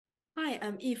Hi,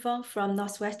 I'm Yifang from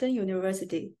Northwestern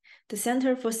University, the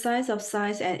Center for Science of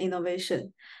Science and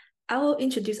Innovation. I will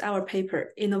introduce our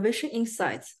paper, Innovation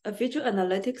Insights, a visual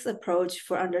analytics approach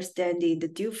for understanding the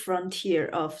new frontier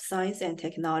of science and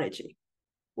technology.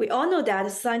 We all know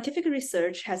that scientific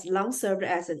research has long served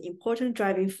as an important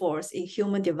driving force in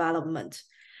human development.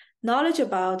 Knowledge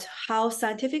about how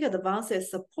scientific advances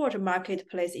support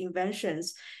marketplace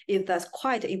inventions is thus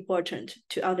quite important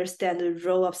to understand the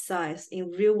role of science in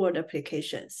real-world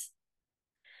applications.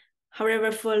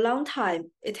 However, for a long time,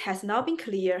 it has not been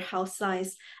clear how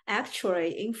science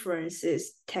actually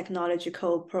influences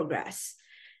technological progress.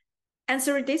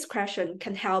 Answering this question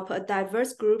can help a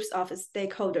diverse groups of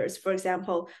stakeholders, for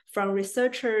example, from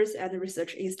researchers and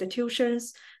research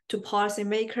institutions to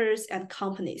policymakers and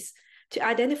companies, to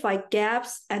identify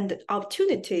gaps and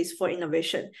opportunities for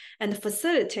innovation and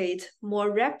facilitate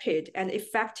more rapid and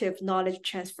effective knowledge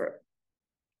transfer.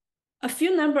 A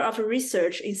few number of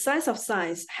research in Science of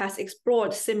Science has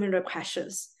explored similar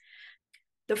questions.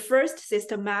 The first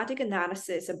systematic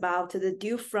analysis about the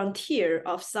new frontier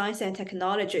of science and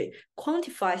technology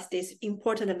quantifies this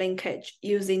important linkage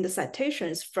using the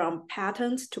citations from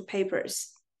patents to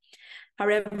papers.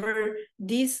 However,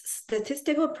 these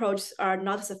statistical approaches are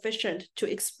not sufficient to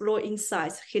explore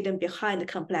insights hidden behind the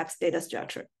complex data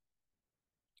structure.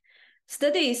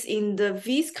 Studies in the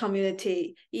VIS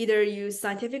community either use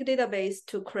scientific database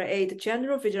to create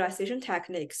general visualization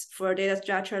techniques for data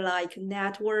structure like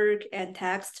network and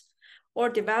text, or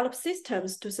develop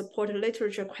systems to support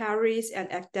literature queries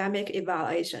and academic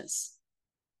evaluations.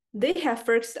 They have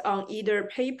focused on either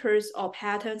papers or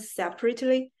patents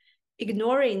separately,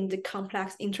 ignoring the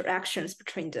complex interactions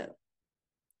between them.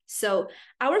 So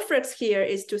our focus here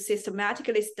is to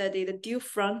systematically study the new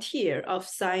frontier of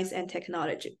science and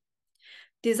technology.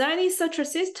 Designing such a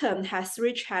system has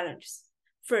three challenges.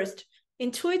 First,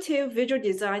 intuitive visual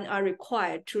design are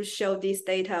required to show this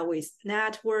data with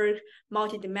network,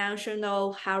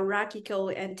 multidimensional, hierarchical,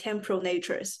 and temporal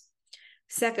natures.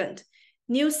 Second,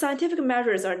 new scientific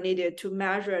measures are needed to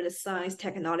measure the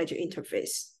science-technology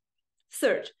interface.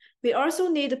 Third, we also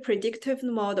need predictive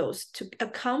models to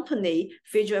accompany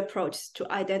visual approaches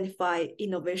to identify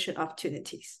innovation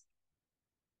opportunities.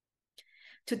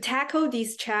 To tackle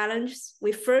these challenges,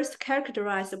 we first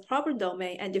characterize the problem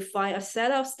domain and define a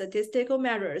set of statistical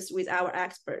measures with our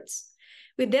experts.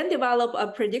 We then develop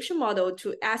a prediction model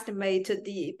to estimate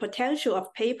the potential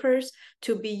of papers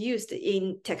to be used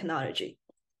in technology.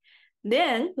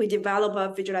 Then we develop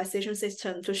a visualization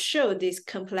system to show these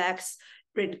complex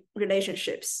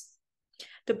relationships.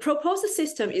 The proposed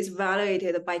system is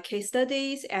validated by case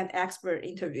studies and expert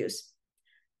interviews.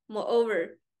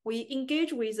 Moreover, we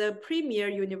engage with a premier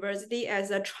university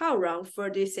as a trial run for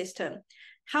this system,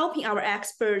 helping our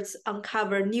experts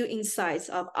uncover new insights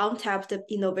of untapped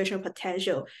innovation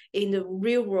potential in the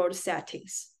real-world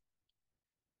settings.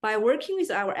 By working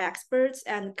with our experts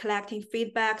and collecting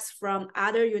feedbacks from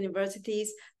other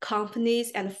universities,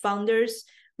 companies, and founders,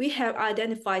 we have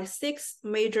identified 6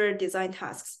 major design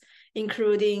tasks,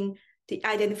 including the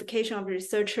identification of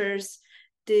researchers,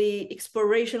 the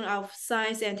exploration of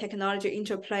science and technology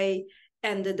interplay,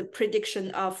 and the prediction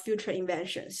of future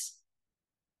inventions.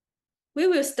 We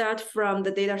will start from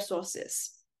the data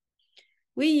sources.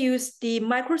 We use the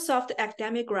Microsoft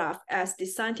Academic Graph as the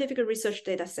scientific research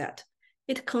dataset.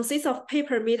 It consists of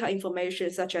paper meta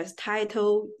information such as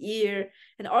title, year,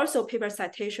 and also paper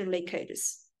citation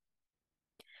linkages.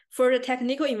 For the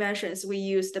technical inventions, we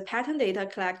use the patent data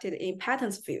collected in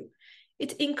patents view.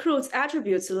 It includes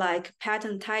attributes like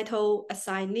patent title,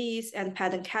 assignees, and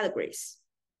patent categories.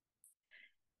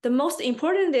 The most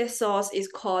important data source is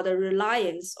called the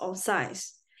reliance on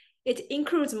science. It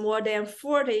includes more than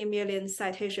 40 million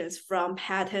citations from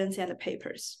patents and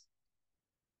papers.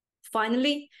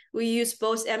 Finally, we use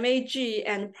both MAG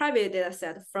and private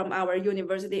dataset from our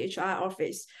university HR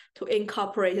office to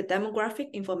incorporate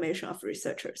demographic information of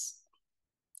researchers.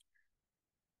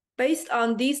 Based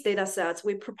on these datasets,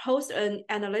 we proposed an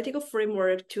analytical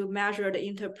framework to measure the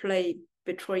interplay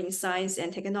between science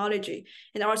and technology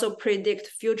and also predict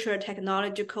future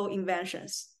technological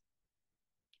inventions.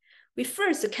 We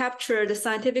first capture the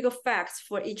scientific facts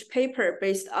for each paper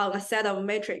based on a set of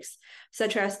metrics,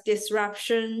 such as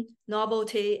disruption,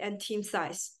 novelty, and team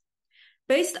size.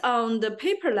 Based on the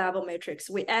paper level metrics,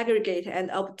 we aggregate and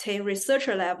obtain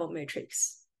researcher level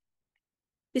metrics.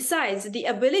 Besides, the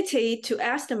ability to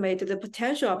estimate the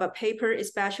potential of a paper,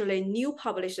 especially new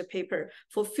published paper,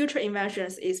 for future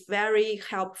inventions is very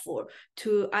helpful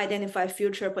to identify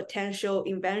future potential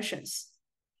inventions.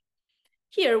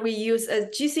 Here, we use a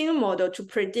GCM model to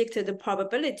predict the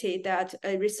probability that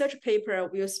a research paper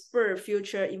will spur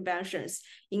future inventions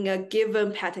in a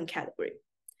given patent category.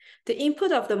 The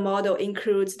input of the model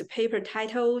includes the paper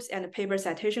titles and the paper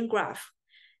citation graph,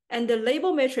 and the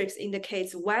label matrix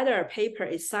indicates whether a paper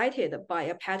is cited by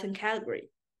a patent category.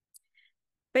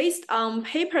 Based on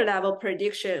paper-level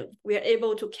prediction, we are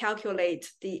able to calculate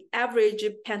the average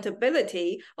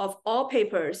patentability of all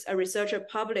papers a researcher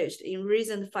published in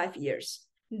recent 5 years.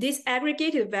 This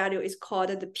aggregated value is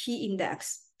called the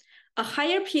P-index. A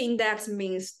higher P-index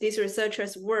means this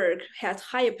researcher's work has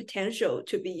higher potential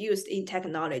to be used in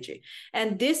technology,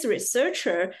 and this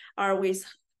researcher are with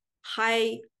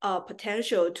high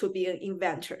potential to be an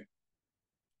inventor.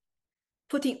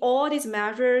 Putting all these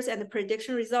measures and the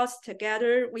prediction results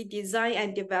together, we design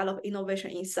and develop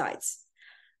InnovationInsights.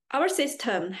 Our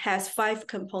system has 5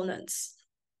 components.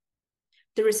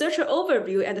 The researcher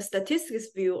overview and the statistics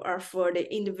view are for the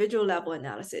individual level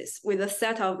analysis with a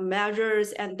set of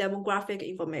measures and demographic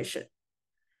information.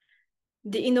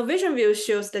 The innovation view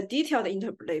shows the detailed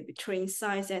interplay between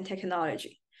science and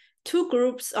technology. 2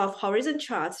 groups of horizon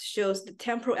charts shows the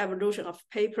temporal evolution of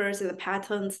papers and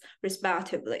patents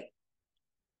respectively.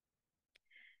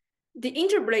 The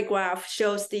interplay graph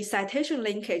shows the citation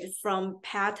linkage from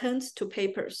patents to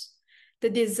papers. The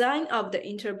design of the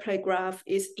interplay graph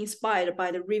is inspired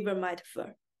by the river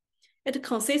metaphor. It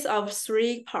consists of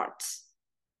 3 parts.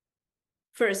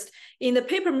 First, in the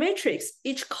paper matrix,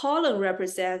 each column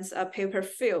represents a paper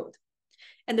field,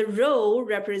 and the row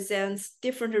represents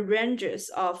different ranges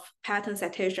of patent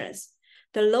citations.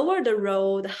 The lower the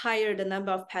row, the higher the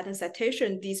number of patent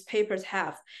citations these papers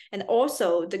have, and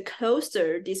also the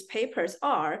closer these papers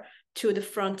are to the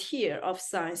frontier of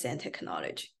science and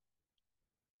technology.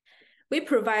 We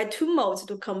provide 2 modes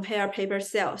to compare paper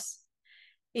sales.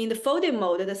 In the folded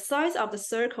mode, the size of the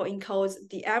circle encodes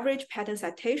the average patent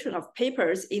citation of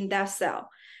papers in that cell,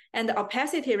 and the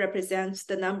opacity represents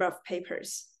the number of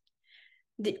papers.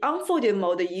 The unfolded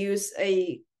mode uses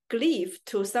a glyph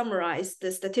to summarize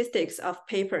the statistics of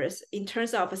papers in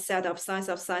terms of a set of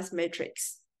science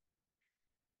matrix.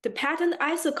 The patent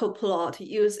icicle plot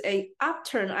uses an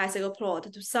upturn icicle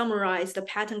plot to summarize the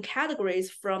patent categories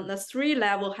from the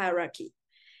 3-level hierarchy.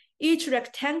 Each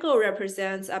rectangle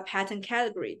represents a patent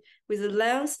category, with the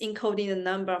length encoding the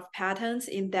number of patents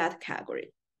in that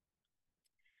category.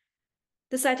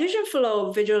 The citation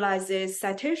flow visualizes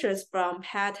citations from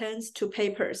patents to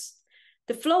papers.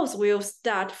 The flows will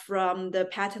start from the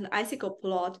patent icicle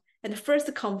plot and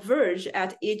first converge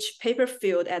at each paper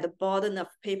field at the bottom of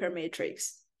paper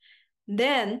matrix.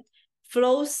 Then,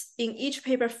 flows in each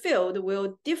paper field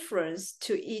will difference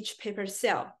to each paper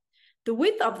cell. The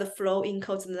width of the flow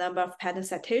encodes the number of patent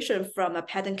citations from a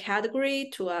patent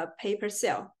category to a paper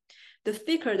cell. The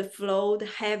thicker the flow, the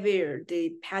heavier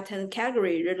the patent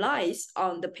category relies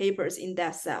on the papers in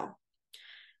that cell.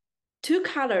 2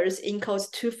 colors encodes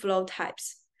 2 flow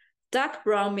types. Dark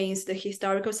brown means the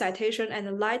historical citation,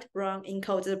 and light brown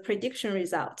encodes the prediction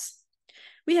results.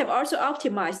 We have also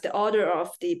optimized the order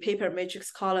of the paper matrix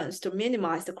columns to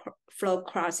minimize the flow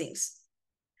crossings.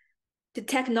 The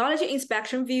technology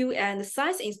inspection view and the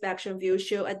science inspection view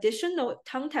show additional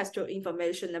contextual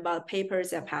information about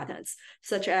papers and patents,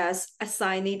 such as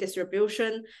assignee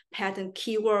distribution, patent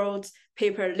keywords,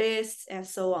 paper lists, and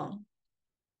so on.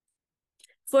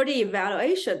 For the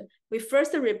evaluation, we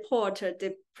first report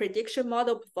the prediction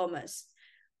model performance.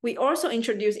 We also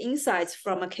introduce insights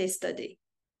from a case study.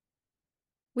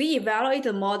 We evaluate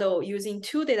the model using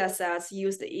 2 data sets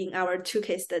used in our 2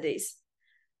 case studies.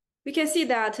 We can see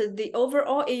that the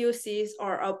overall AUCs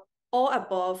are all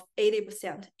above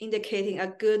 80%, indicating a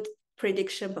good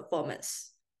prediction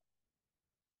performance.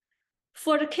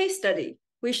 For the case study,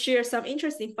 we share some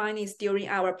interesting findings during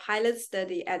our pilot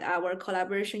study at our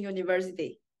collaboration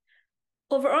university.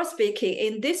 Overall speaking,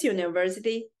 in this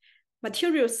university,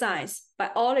 material science,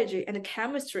 biology, and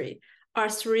chemistry are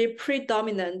 3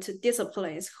 predominant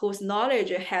disciplines whose knowledge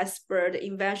has spurred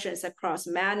inventions across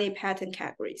many patent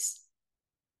categories.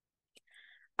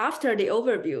 After the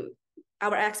overview,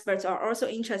 our experts are also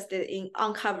interested in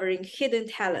uncovering hidden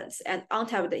talents and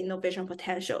untapped innovation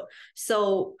potential.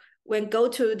 So when go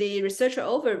to the researcher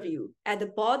overview, at the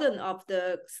bottom of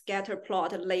the scatter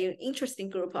plot lay an interesting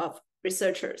group of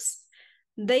researchers.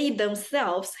 They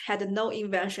themselves had no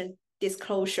invention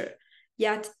disclosure,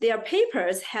 yet their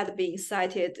papers had been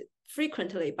cited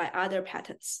frequently by other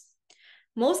patents.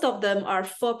 Most of them are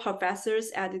full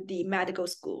professors at the medical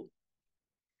school.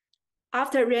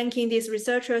 After ranking these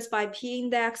researchers by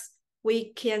P-index,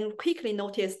 we can quickly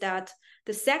notice that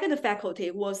the second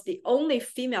faculty was the only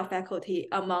female faculty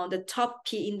among the top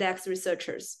P-index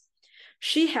researchers.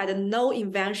 She had no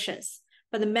inventions,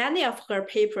 but many of her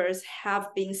papers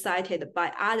have been cited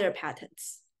by other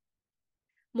patents.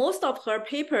 Most of her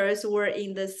papers were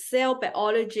in the cell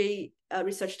biology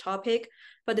research topic,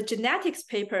 but the genetics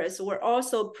papers were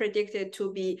also predicted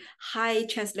to be high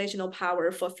translational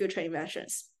power for future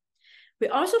inventions. We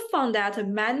also found that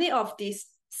many of these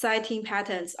citing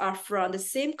patents are from the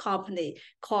same company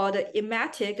called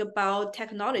Ematic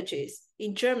Biotechnologies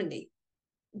in Germany.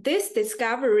 This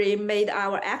discovery made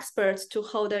our experts to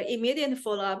hold an immediate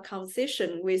follow-up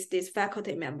conversation with this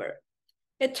faculty member.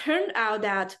 It turned out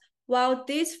that while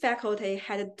this faculty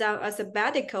had done a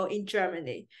sabbatical in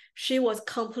Germany, she was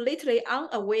completely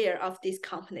unaware of this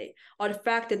company or the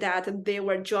fact that they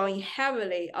were drawing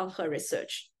heavily on her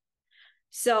research.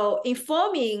 So,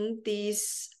 informing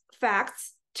these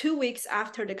facts, 2 weeks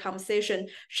after the conversation,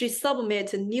 she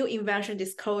submitted new invention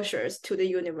disclosures to the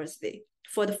university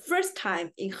for the first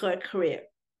time in her career.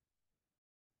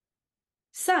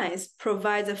 Science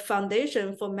provides a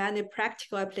foundation for many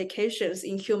practical applications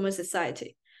in human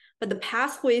society, but the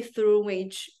pathway through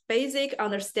which basic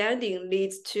understanding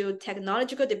leads to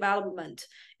technological development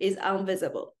is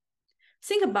invisible.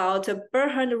 Think about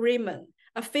Bernhard Riemann,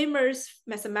 a famous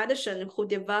mathematician who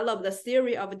developed the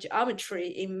theory of geometry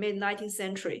in mid-19th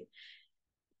century,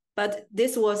 but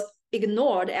this was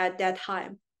ignored at that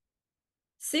time.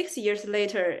 6 years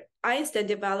later, Einstein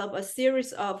developed a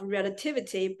series of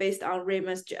relativity based on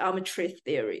Riemann's geometry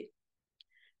theory.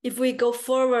 If we go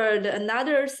forward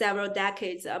another several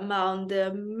decades among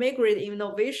the migrant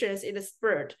innovations it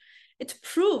spurred, it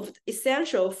proved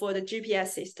essential for the GPS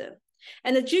system.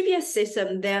 And the GPS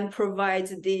system then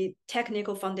provides the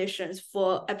technical foundations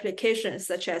for applications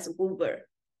such as Uber.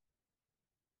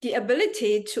 The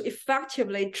ability to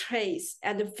effectively trace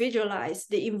and visualize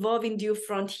the evolving new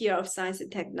frontier of science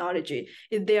and technology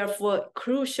is therefore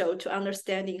crucial to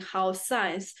understanding how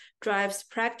science drives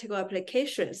practical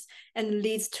applications and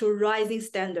leads to rising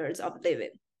standards of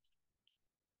living.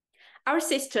 Our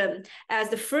system, as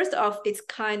the first of its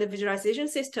kind visualization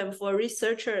system for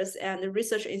researchers and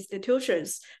research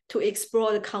institutions to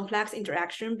explore the complex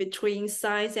interaction between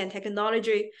science and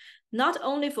technology, not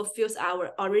only fulfills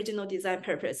our original design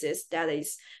purposes, that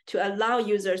is, to allow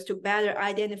users to better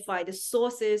identify the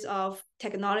sources of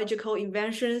technological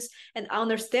inventions and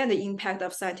understand the impact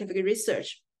of scientific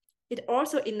research. It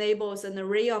also enables an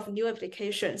array of new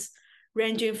applications,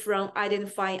 ranging from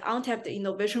identifying untapped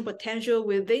innovation potential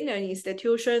within an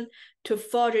institution to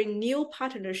forging new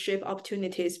partnership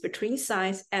opportunities between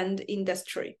science and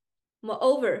industry.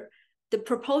 Moreover, the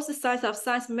proposed science of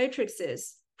science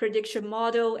matrices, prediction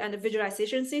model, and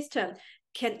visualization system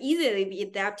can easily be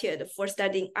adapted for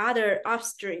studying other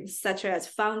upstreams such as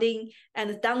funding and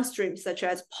downstreams such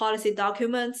as policy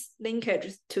documents linked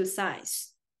to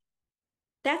science.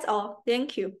 That's all.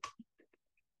 Thank you.